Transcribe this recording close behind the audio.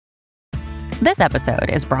This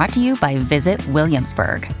episode is brought to you by Visit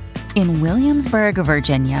Williamsburg. In Williamsburg,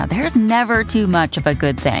 Virginia, there's never too much of a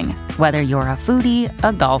good thing. Whether you're a foodie,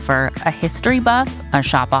 a golfer, a history buff, a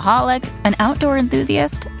shopaholic, an outdoor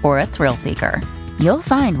enthusiast, or a thrill seeker, you'll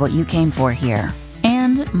find what you came for here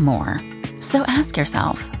and more. So ask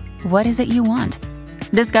yourself, what is it you want?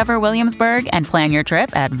 Discover Williamsburg and plan your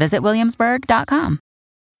trip at visitwilliamsburg.com.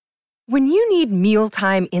 When you need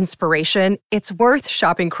mealtime inspiration, it's worth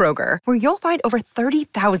shopping Kroger, where you'll find over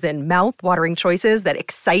 30,000 mouth-watering choices that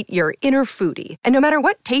excite your inner foodie. And no matter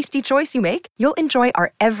what tasty choice you make, you'll enjoy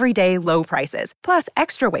our everyday low prices, plus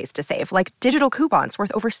extra ways to save, like digital coupons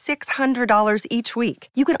worth over $600 each week.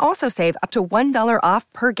 You can also save up to $1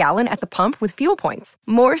 off per gallon at the pump with fuel points.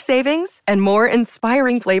 More savings and more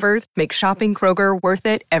inspiring flavors make shopping Kroger worth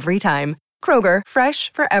it every time. Kroger,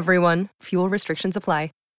 fresh for everyone. Fuel restrictions apply.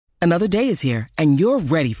 Another day is here, and you're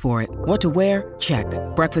ready for it. What to wear? Check.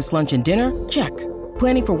 Breakfast, lunch, and dinner? Check.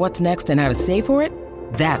 Planning for what's next and how to save for it?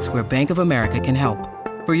 That's where Bank of America can help.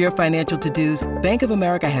 For your financial to-dos, Bank of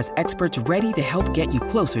America has experts ready to help get you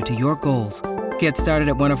closer to your goals. Get started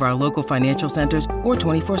at one of our local financial centers or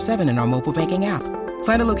 24/7 in our mobile banking app.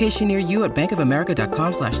 Find a location near you at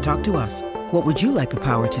bankofamerica.com/talktous. What would you like the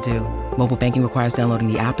power to do? Mobile banking requires downloading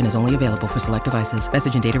the app and is only available for select devices.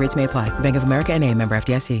 Message and data rates may apply. Bank of America N.A., member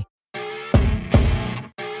FDIC.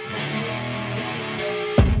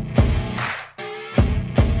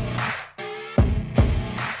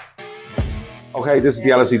 Okay, this is the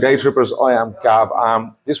LSE Day Trippers. I am Gav.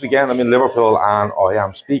 This weekend I'm in Liverpool and I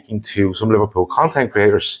am speaking to some Liverpool content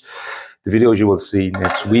creators. The videos you will see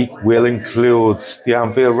next week will include the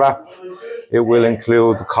Anfield Wrap. It will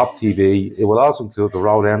include the COP TV. It will also include the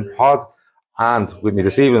Road End Pod. And with me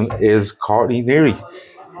this evening is Courtney Neary,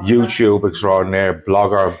 YouTube extraordinaire,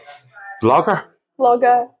 blogger,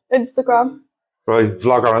 Instagram. Right,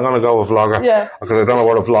 vlogger. I'm going to go with vlogger. Yeah. Because I don't know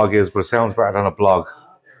what a vlog is, but it sounds better than a blog.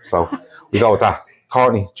 So we go with that.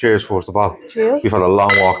 Courtney, cheers first of all. Cheers. We've had a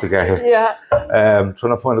long walk to get here. Yeah.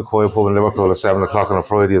 Trying to find a quiet pub in Liverpool at 7 o'clock on a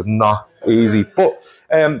Friday is not easy. But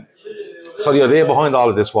so the idea behind all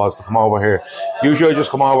of this was to come over here. Usually I just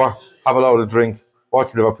come over, have a load of drink,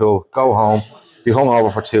 watch Liverpool, go home, be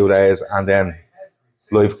hungover for 2 days, and then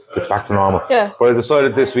life gets back to normal. Yeah. But I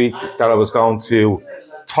decided this week that I was going to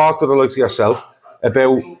talk to the likes of yourself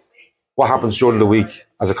about what happens during the week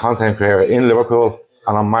as a content creator in Liverpool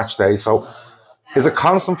and on match day. So is it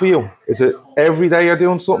constant for you? Is it every day you're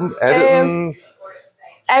doing something, editing?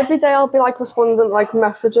 Every day I'll be like responding to like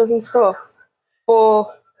messages and stuff.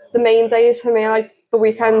 But the main days for me, like the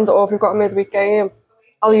weekend or if we've got a midweek game,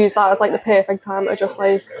 I'll use that as like the perfect time to just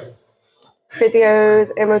like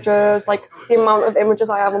videos, images, like the amount of images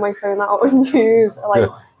I have on my phone that I wouldn't use like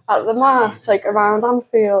at the match, like around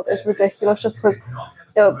Anfield is ridiculous just because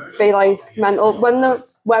it'll be like mental. When the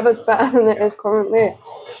weather's better than it is currently,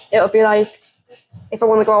 it'll be like if I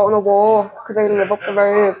want to go out on a walk because I live up the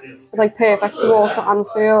road, it's like perfect to walk to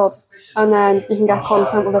Anfield, and then you can get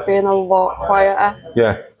content with it being a lot quieter.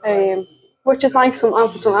 Yeah. Which is nice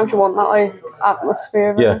sometimes, but sometimes you want that like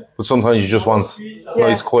atmosphere. Yeah, but sometimes you just want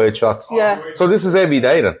nice quiet shots. Yeah. So this is every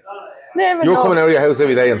day then? You're coming out of your house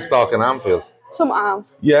every day and stalking Anfield?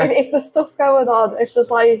 Sometimes. Yeah. If there's stuff going on, if there's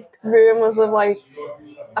like rumours of like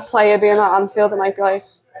a player being at Anfield, it might be like,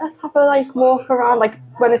 let's have a like walk around, like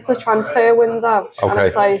when it's the transfer window, and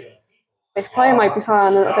it's like this player might be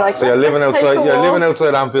signed, and it'll be like. So you're living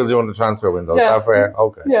outside Anfield during the transfer window. Yeah. Is that fair?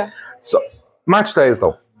 Okay. Yeah. So match days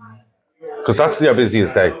though, because that's your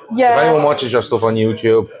busiest day. Yeah. If anyone watches your stuff on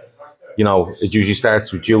YouTube, you know it usually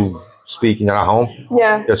starts with you speaking. You're at home.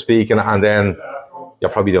 Yeah. You're speaking, and then you're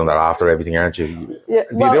probably doing that after everything, aren't you? Yeah.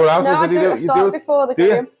 Do you do it after? No, I do it start before the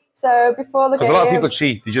game. So before the game, because a lot of people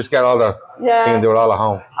cheat. They just get all the thing and do it all at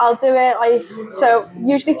home. I'll do it like so.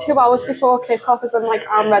 Usually 2 hours before kick-off is when like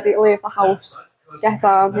I'm ready to leave the house, get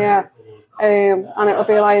down here, and it'll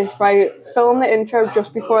be like right, film the intro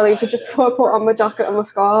just before I leave. So just before I put on my jacket and my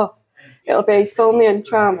scarf, it'll be film the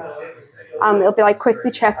intro, and it'll be like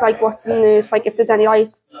quickly check like what's in the news, like if there's any like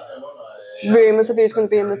rumours of who's going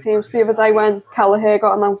to be in the team. So the other day when Kelleher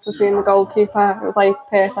got announced as being the goalkeeper, it was like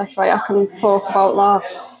perfect, right? I can talk about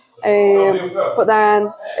that. But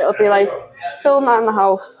then it'll be like film that in the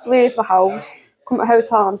house, leave the house, come to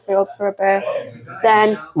Hotel Anfield for a bit,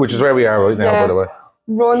 then which is where we are right now, by the way.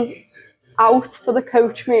 Run out for the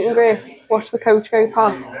coach meet and greet, watch the coach go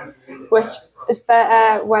past, which is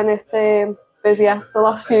better when it's busier. The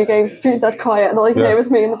last few games it's been dead quiet, and all you can hear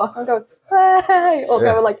was me in the background going, hey, or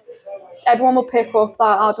going like, everyone will pick up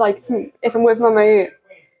that I'd like to, if I'm with my mate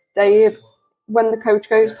Dave, when the coach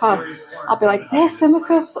goes past, I'll be like, there's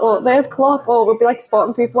Simicus, or there's Klopp, or we'll be like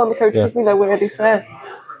spotting people on the coach because we know where they sit.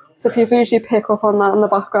 So people usually pick up on that in the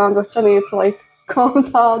background, which I need to like calm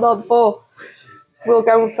down on, but we'll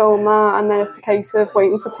go and film that, and then it's a case of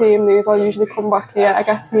waiting for team news. I'll usually come back here, I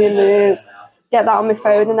get team news, get that on my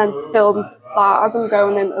phone, and then film that as I'm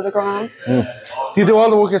going into the ground. Do you do all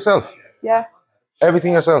the work yourself? Yeah.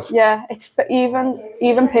 Everything yourself? Yeah, it's for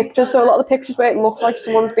even pictures. So a lot of the pictures where it looks like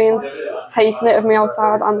someone's been taking it of me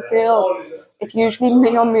outside Anfield, it's usually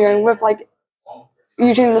me on my own with like,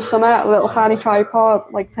 usually in the summer, a little tiny tripod,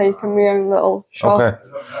 like taking my own little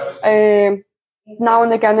shots. Okay. Now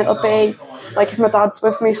and again it'll be like if my dad's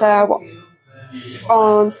with me, say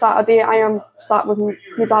on Saturday I am sat with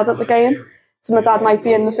my dad at the game, so my dad might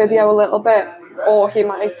be in the video a little bit, or he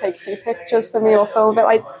might take a few pictures for me or film it.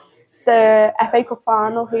 Like the FA Cup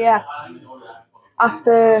final here,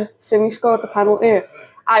 after Simi scored the penalty,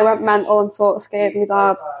 I went mental and sort of scared my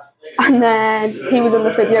dad, and then he was in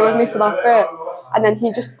the video with me for that bit, and then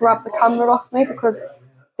he just grabbed the camera off me because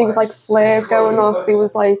there was like flares going off. There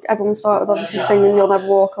was like, everyone started obviously singing "You'll Never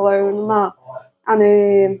Walk Alone" and that,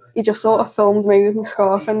 and he just sort of filmed me with my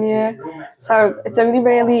scarf in the air. So it's only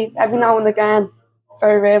really every now and again,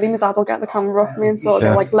 very rarely, my dad will get the camera off me and sort of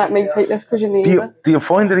go like, let me take this because you need it. Do you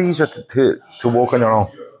find it easier to walk on your own?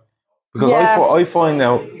 Because I find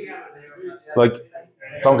now, like,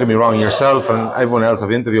 don't get me wrong, yourself and everyone else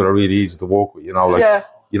I've interviewed are really easy to walk with, you know, like,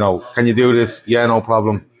 you know, can you do this? Yeah, no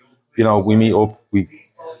problem. You know, we meet up,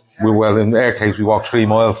 well, in their case, we walk 3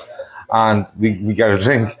 miles and we get a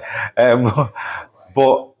drink.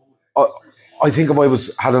 But I think if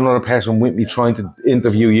I had another person with me trying to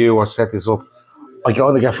interview you or set this up, I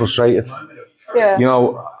kind of get frustrated. Yeah. You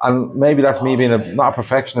know, and maybe that's me being not a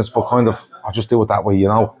perfectionist, but kind of, I'll just do it that way, you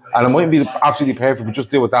know. And it mightn't be absolutely perfect, but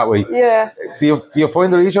just do it that way. Yeah. Do you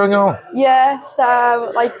find it easier on your own? Yeah,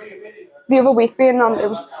 so like the other week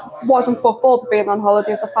wasn't football, but being on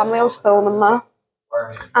holiday with the family, I was filming that.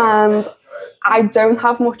 And I don't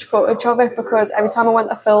have much footage of it because every time I went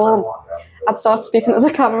to film, I'd start speaking to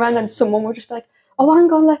the camera and then someone would just be like, oh,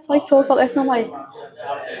 hang on, let's like talk about this. And I'm like,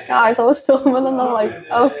 guys, I was filming, and they're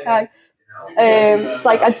like, okay. It's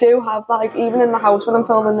like I do have that, like even in the house when I'm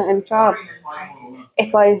filming the intro,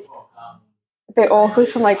 it's like a bit awkward.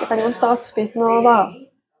 So I'm like, if anyone starts speaking all that,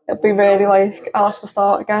 it'll be really like I'll have to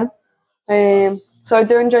start again. So I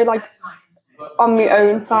do enjoy like on my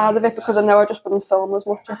own side of it because I know I just wouldn't film as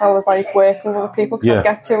much if I was like working with people because I'd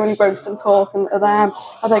get too engrossed in talking to them.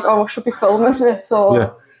 I'd like, oh, I should be filming this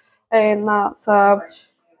or that. So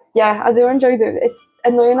yeah, I do enjoy doing it. It's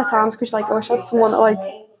annoying at times because like I wish I had someone to like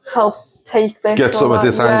help take this. Get some at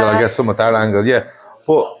this angle, I get some at that angle,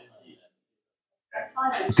 But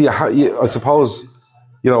I suppose,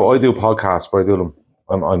 you know, I do podcasts, but I do them.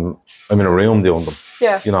 I'm in a room doing them.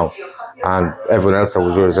 Yeah. You know, and everyone else that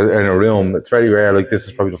was in a room. It's very rare. Like this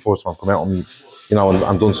is probably the first time I've come out and, you know,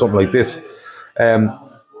 and done something like this. But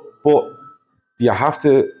do you have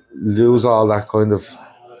to lose all that kind of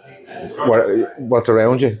what's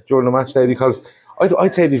around you during the match day? Because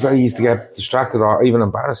I'd say it'd be very easy to get distracted or even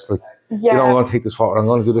embarrassed. Like, you know, I'm going to take this photo, I'm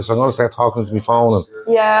going to do this, I'm going to start talking to my phone.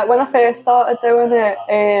 And when I first started doing it,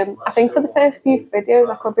 I think for the first few videos,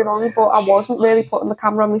 I could be wrong, but I wasn't really putting the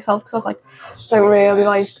camera on myself because I was like, don't really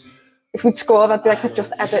like, if we'd scored, I'd be like, I'd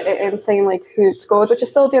just edit it in saying like who'd scored, which I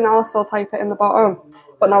still do now, I still type it in the bottom.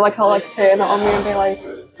 But now like I'll like turn it on me and be like,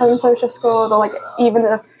 so-and-so just scored, or like even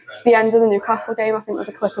at the end of the Newcastle game, I think there's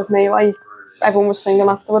a clip of me, like everyone was singing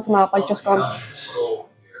afterwards and I've like just gone,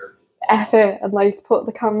 F it, and like put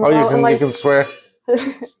the camera out. You can swear?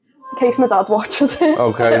 In case my dad watches it.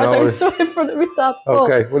 Okay, I don't swear in front of my dad.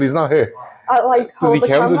 Okay, well he's not here. I like hold Does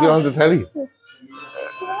he count if you're on the telly?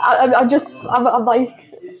 I'm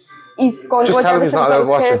like, he's gone, just ever since I was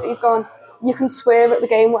a kid, he's gone, you can swear at the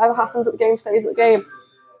game, whatever happens at the game stays at the game.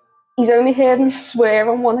 He's only heard me swear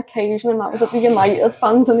on one occasion, and that was at the United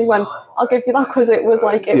fans, and he went, I'll give you that because it was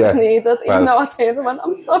like, it was needed. Even though I turned and went,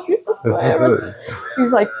 I'm sorry for swearing. He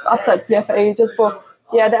was like, I've said to you for ages, but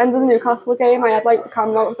yeah, at the end of the Newcastle game, I had like the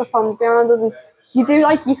camera with the fans behind us, and you do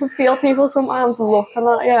like, you can feel people sometimes looking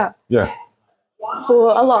at you. Yeah.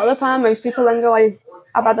 But a lot of the time, most people then go like,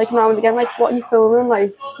 I've had like now and again, like, what are you filming?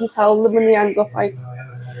 Like, you tell them and they end up like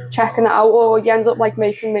checking it out, or you end up like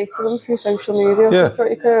making mates of them through social media, which is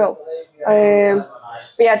pretty cool. But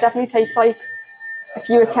yeah, it definitely takes like a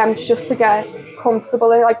few attempts just to get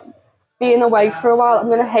comfortable in like being away for a while. I'm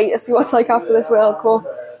gonna hate to see what's like after this World Cup,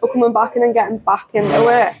 but coming back and then getting back into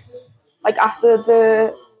it, like after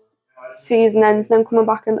the season ends and then coming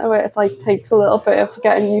back into it, it's like takes a little bit of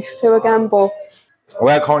getting used to again. But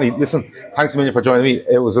Well, Courtney, listen, thanks a million for joining me.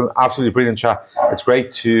 It was an absolutely brilliant chat. It's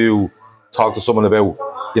great to talk to someone about,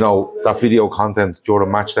 that video content during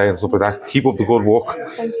match day and stuff like that. Keep up the good work.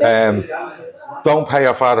 Don't pay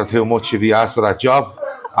your father too much if he asks for that job.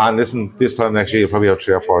 And listen, this time next year, you'll probably have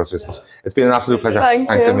 3 or 4 assistants. It's been an absolute pleasure.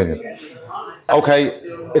 Thanks a million. Okay,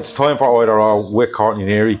 it's time for Either Or with Courtney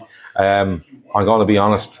Neary. I'm going to be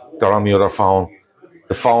honest, they're on my other phone.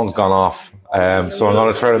 The phone's gone off. So I'm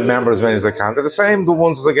going to try to remember as many as I can. They're the same, the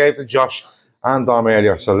ones I gave to Josh and Dom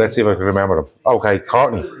earlier. So let's see if I can remember them. Okay,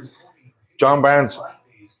 Courtney. John Barnes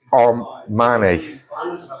or Mane?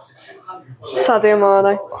 Sadio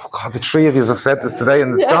Mane. Oh, God, the 3 of you have said this today.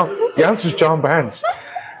 And the answer is John Barnes.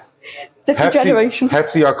 Different generation.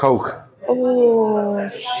 Pepsi or Coke? Oh.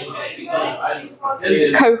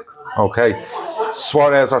 Coke. Okay.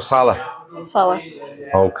 Suarez or Salah? Salah.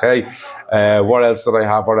 Okay. What else did I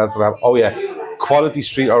have? Oh, yeah. Quality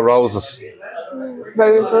Street or Roses?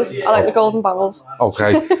 Roses. I like the golden barrels.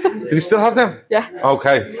 Okay. Did he still have them? Yeah.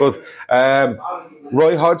 Okay, good.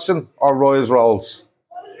 Roy Hodgson or Roy's Rolls?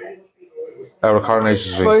 Or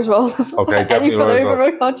Coronation Street? Roy's Rolls. Okay, definitely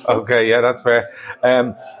Roy Hodgson. Okay, yeah, that's fair.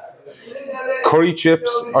 Curry chips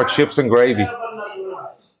or chips and gravy?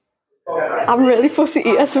 I'm really fussy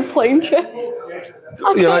eater, so plain chips.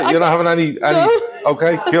 You're not having any. No.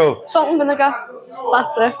 Okay, cool. Salt and vinegar.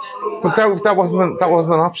 That's it. But that wasn't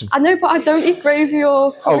an option. I know, but I don't eat gravy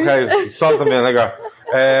or curry. Okay, salt and vinegar.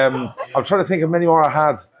 I'm trying to think of many more I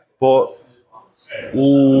had, but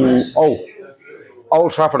Old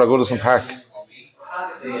Trafford or Goodison Park?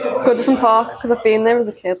 Goodison Park, because I've been there as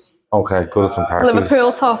a kid. Okay, Goodison Park.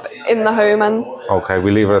 Liverpool top in the home end. Okay,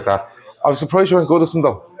 we leave it at that. I was surprised you went Goodison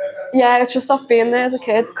though. Yeah, it's just off being there as a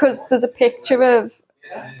kid, because there's a picture of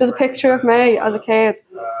me as a kid.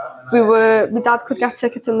 My dad could get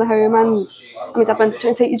tickets in the home end, and my dad went,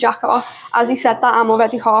 "Don't take your jacket off." As he said that, I'm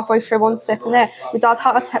already halfway through one sip in there. My dad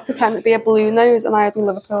had to pretend to be a blue nose, and I had my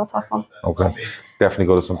Liverpool top on. Okay, definitely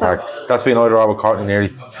Goodison Park. That's been Either Or with Courtney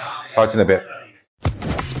Neary. Talk to you in a bit.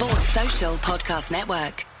 Sports Social Podcast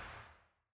Network.